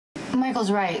Franco's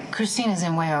right. Christina's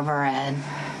in way over her head.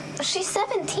 She's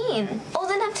 17, old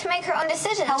enough to make her own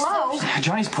decisions. Hello? So...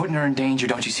 Johnny's putting her in danger,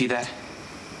 don't you see that?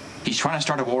 He's trying to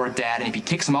start a war with Dad, and if he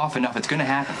kicks him off enough, it's gonna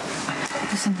happen.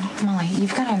 Listen, Molly,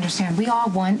 you've got to understand, we all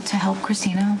want to help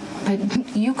Christina,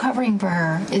 but you covering for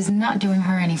her is not doing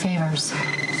her any favors.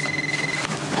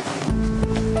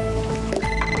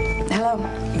 Hello.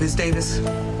 Ms. Davis,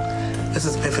 this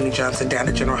is Tiffany Johnson down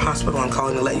at General Hospital. I'm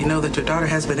calling to let you know that your daughter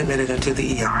has been admitted into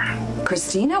the ER.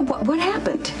 Christina, what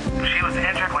happened? She was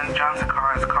injured when John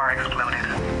Sakara's car exploded.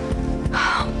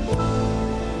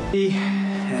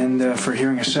 And for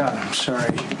hearing us out, I'm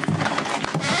sorry.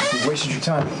 We wasted your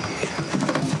time.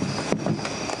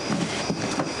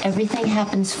 Everything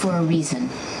happens for a reason.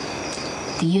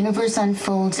 The universe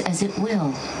unfolds as it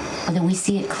will, whether we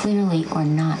see it clearly or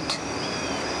not.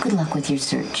 Good luck with your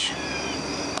search.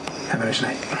 Have a nice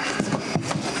night.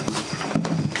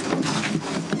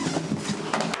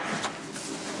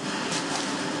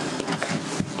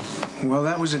 Well,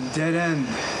 that was a dead end.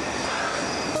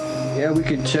 Yeah, we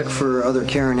could check for other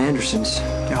Karen Andersons.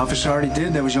 The officer already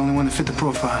did. That was the only one that fit the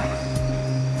profile.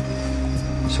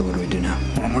 So what do we do now?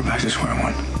 Well, we're back to square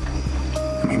one.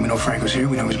 I mean, we know Franco's here.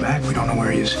 We know he's back. We don't know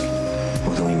where he is.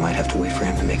 Well, then we might have to wait for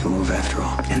him to make a move after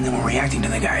all. And then we're reacting to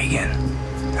the guy again.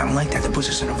 I don't like that. That puts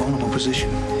us in a vulnerable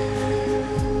position.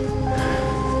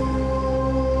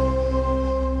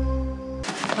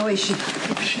 How is she?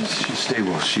 She's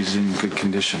stable. She's in good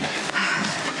condition.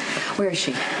 Where is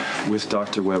she? With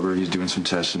Dr. Weber. He's doing some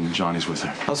tests, and Johnny's with her.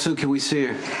 How soon can we see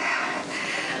her?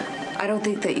 I don't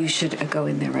think that you should go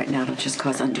in there right now. It'll just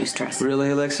cause undue stress. Really,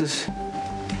 Alexis?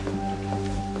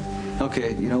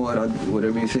 Okay, you know what?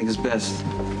 Whatever you think is best.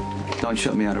 Don't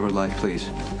shut me out of her life, please.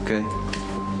 Okay?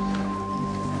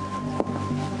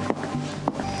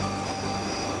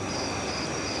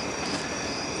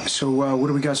 So, what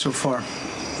do we got so far?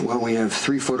 Well, we have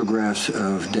 3 photographs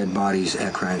of dead bodies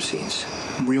at crime scenes.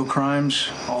 Real crimes,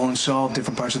 all unsolved,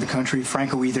 different parts of the country.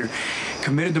 Franco either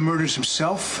committed the murders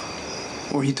himself,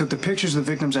 or he took the pictures of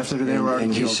the victims after they were already killed.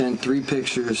 And he killed. sent 3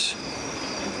 pictures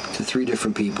to 3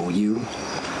 different people. You,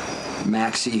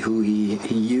 Maxie, who he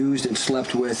used and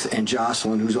slept with, and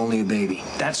Jocelyn, who's only a baby.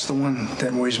 That's the one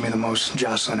that worries me the most,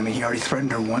 Jocelyn. I mean, he already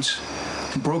threatened her once.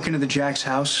 Broke into the Jack's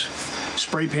house,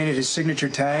 spray painted his signature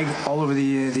tag all over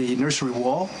the nursery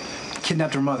wall,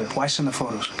 kidnapped her mother. Why send the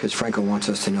photos? Because Franco wants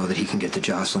us to know that he can get to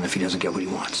Jocelyn if he doesn't get what he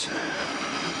wants.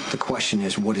 The question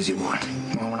is, what does he want?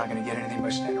 Well, we're not going to get anything by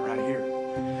standing around here.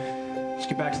 Let's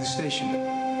get back to the station.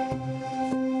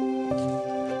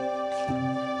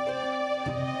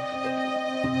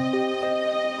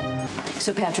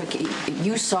 So, Patrick,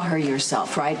 you saw her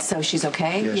yourself, right? So she's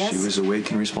okay? Yes, she was awake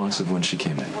and responsive when she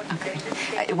came in. Okay.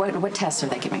 What tests are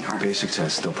they giving her? Basic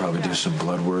tests. They'll probably do some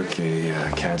blood work, a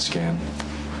CAD scan.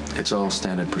 It's all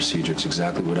standard procedure. It's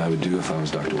exactly what I would do if I was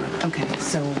Dr. Weber. Okay,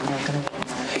 so we're gonna...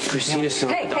 Christina's still...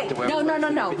 Hey,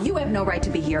 no. You have no right to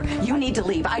be here. You need to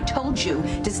leave. I told you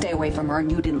to stay away from her, and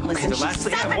you didn't listen. Okay, the last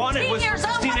thing I wanted was years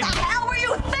old. Christina... What the hell were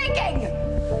you thinking?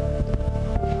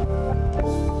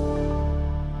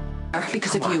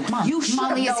 Because of you. Mom, You should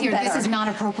Molly know is here. better. This is not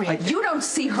appropriate. You don't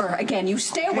see her again. You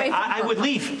stay away from her. I would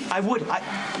leave. I would.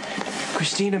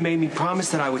 Christina made me promise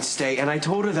that I would stay, and I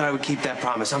told her that I would keep that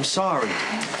promise. I'm sorry.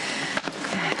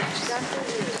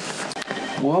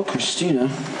 Well, Christina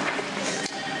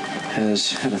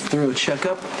has had a thorough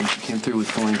checkup, and she came through with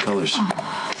flying colors.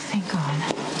 Oh, thank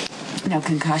God. No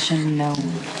concussion, no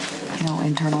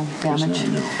internal damage?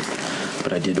 No.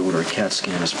 But I did order a CAT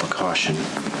scan as precaution.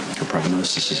 Her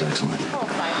prognosis is excellent.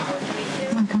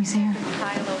 Come on, can we see her?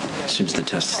 As soon as the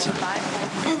test is done.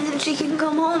 And then she can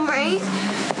come home, right?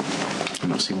 I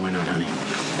don't see why not, honey.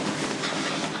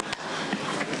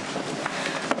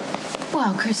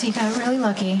 Wow, Chrissy got really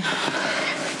lucky.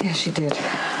 Yeah, she did.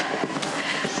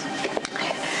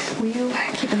 Will you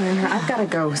keep an eye on her? I've got to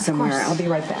go somewhere. I'll be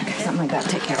right back. Something like that.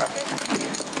 Take care of it.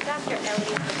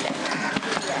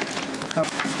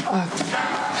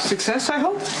 Success, I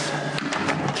hope?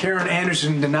 Karen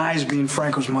Anderson denies being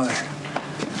Franco's mother.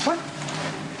 What?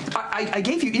 I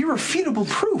gave you irrefutable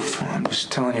proof. Well, I'm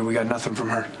just telling you, we got nothing from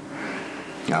her.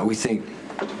 Now, we think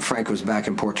Franco's back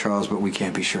in Port Charles, but we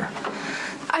can't be sure.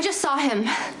 I just saw him.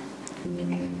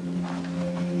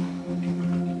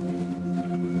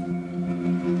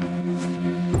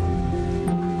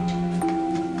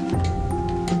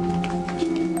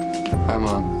 Hi,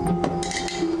 Mom.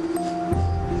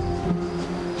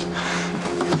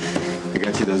 I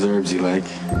got you those herbs you like.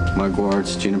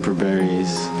 Mugworts, juniper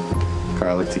berries,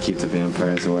 garlic to keep the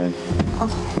vampires away.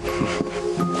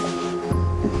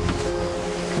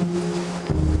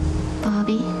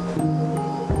 Bobby?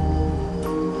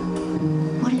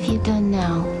 you done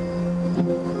now?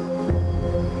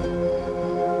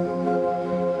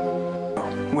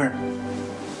 Where?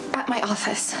 At my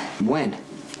office. When?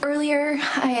 Earlier,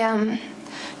 I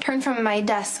turned from my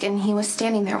desk and he was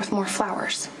standing there with more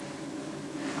flowers.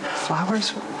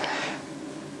 Flowers?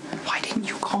 Why didn't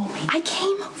you call me? I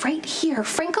came right here.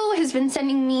 Franco has been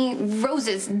sending me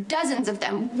roses, dozens of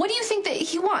them. What do you think that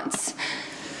he wants?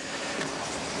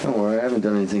 Don't worry, I haven't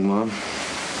done anything, Mom.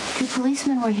 The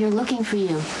policemen were here looking for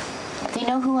you. They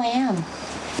know who I am.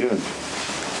 Good.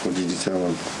 What did you tell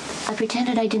them? I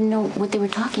pretended I didn't know what they were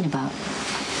talking about.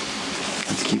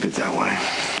 Let's keep it that way.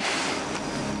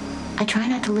 I try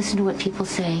not to listen to what people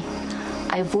say.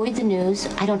 I avoid the news.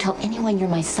 I don't tell anyone you're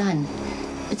my son.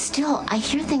 But still, I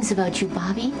hear things about you,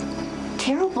 Bobby.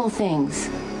 Terrible things.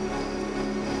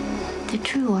 They're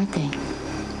true, aren't they?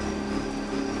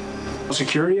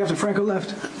 Security after Franco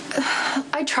left?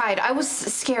 I tried. I was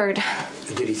scared.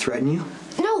 Did he threaten you?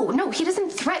 No, he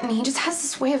doesn't threaten. He just has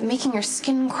this way of making your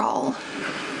skin crawl.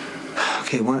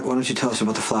 Okay, why don't you tell us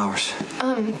about the flowers?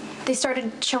 They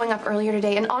started showing up earlier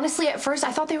today, and honestly, at first,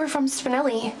 I thought they were from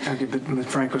Spinelli. Okay, but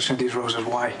Franco sent these roses.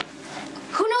 Why?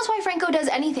 Who knows why Franco does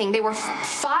anything? They were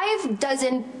 5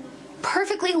 dozen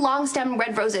perfectly long-stemmed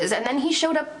red roses, and then he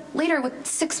showed up later with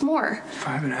 6 more.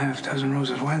 5.5 dozen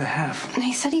roses. Why the half? And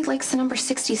he said he likes the number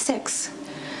 66.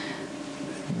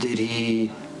 Did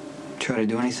he try to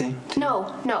do anything?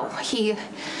 No. He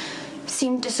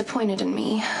seemed disappointed in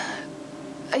me.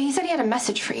 He said he had a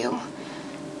message for you.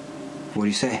 What do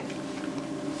you say?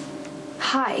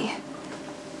 Hi.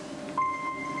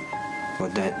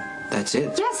 What, that's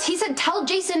it? Yes, he said, tell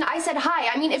Jason I said hi.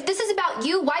 I mean, if this is about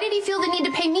you, why did he feel the need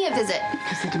to pay me a visit?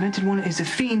 Because the Demented One is a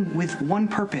fiend with one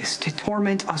purpose, to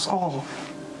torment us all.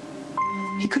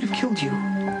 He could have killed you.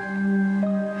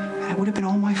 And it would have been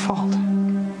all my fault.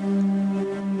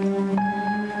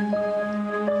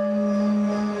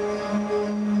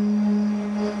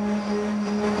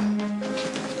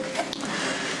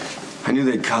 I knew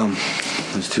they'd come.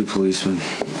 Those 2 policemen.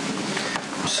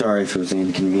 I'm sorry if it was an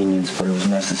inconvenience, but it was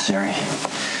necessary.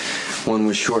 One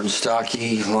was short and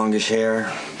stocky, longish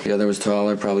hair. The other was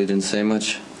taller, probably didn't say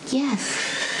much. Yes.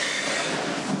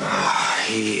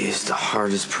 He is the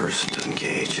hardest person to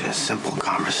engage in a simple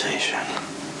conversation.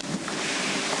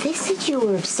 They said you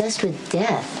were obsessed with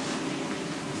death.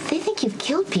 They think you've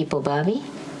killed people, Bobby.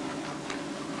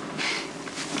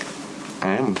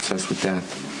 I am obsessed with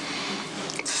death.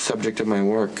 It's the subject of my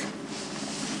work.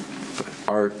 But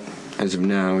art, as of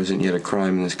now, isn't yet a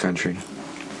crime in this country.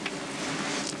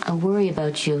 I worry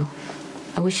about you.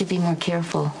 I wish you'd be more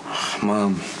careful.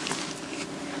 Mom,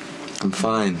 I'm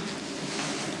fine.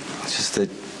 It's just that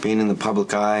being in the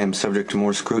public eye, I'm subject to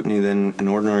more scrutiny than an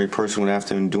ordinary person would have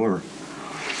to endure.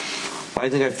 Why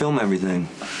do you think I film everything?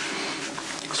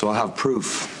 So I'll have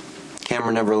proof.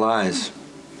 Camera never lies.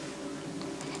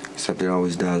 Except it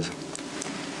always does.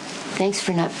 Thanks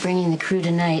for not bringing the crew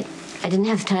tonight. I didn't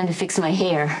have time to fix my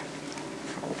hair.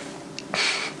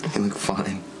 You look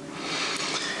fine.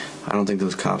 I don't think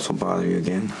those cops will bother you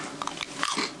again.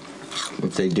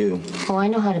 If they do... Oh, I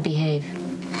know how to behave.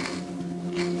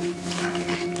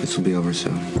 This will be over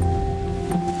soon.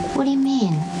 What do you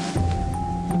mean?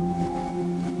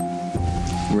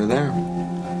 We're there.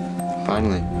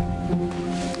 Finally.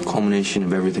 Culmination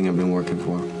of everything I've been working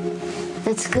for.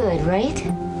 That's good, right?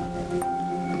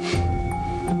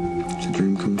 It's a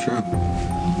dream come true.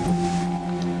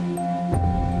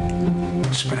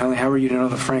 Spinelli, how were you to know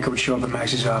that Franco would show up at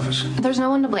Maxie's office? There's no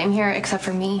one to blame here except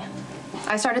for me.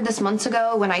 I started this months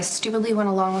ago when I stupidly went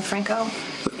along with Franco.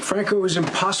 Franco was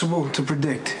impossible to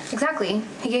predict. Exactly.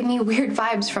 He gave me weird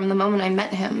vibes from the moment I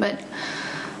met him, but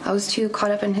I was too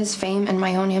caught up in his fame and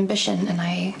my own ambition, and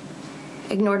I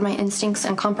ignored my instincts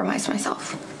and compromised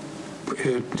myself.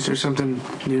 Is there something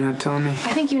you're not telling me?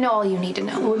 I think you know all you need to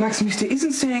know. What Maximista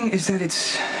isn't saying is that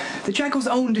it's the Jackal's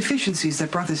own deficiencies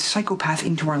that brought this psychopath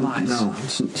into our lives. No,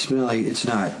 Spinelli, it's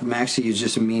not. Maxie is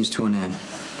just a means to an end.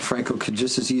 Franco could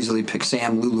just as easily pick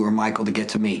Sam, Lulu, or Michael to get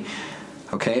to me.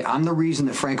 Okay? I'm the reason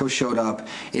that Franco showed up.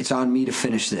 It's on me to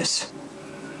finish this.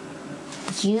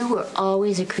 You were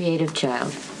always a creative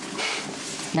child.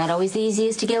 Not always the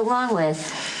easiest to get along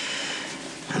with.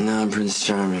 And now I'm Prince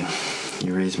Charming.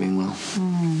 You raised me well.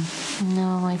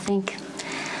 No, I think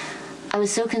I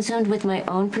was so consumed with my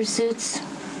own pursuits,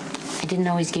 I didn't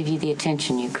always give you the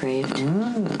attention you craved.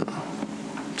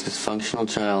 Dysfunctional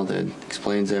childhood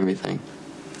explains everything.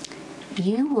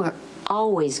 You were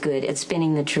always good at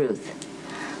spinning the truth.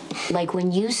 Like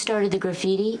when you started the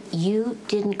graffiti, you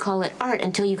didn't call it art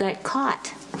until you got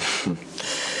caught.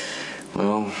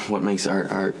 Well, what makes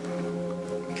art art?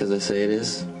 Because I say it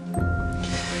is?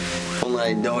 One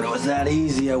I don't. It was that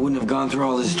easy. I wouldn't have gone through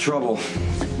all this trouble.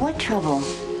 What trouble?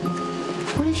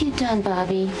 What have you done,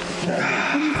 Bobby? What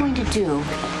are you going to do?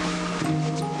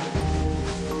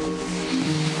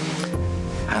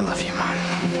 I love you, Mom.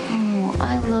 Oh,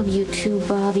 I love you too,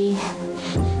 Bobby.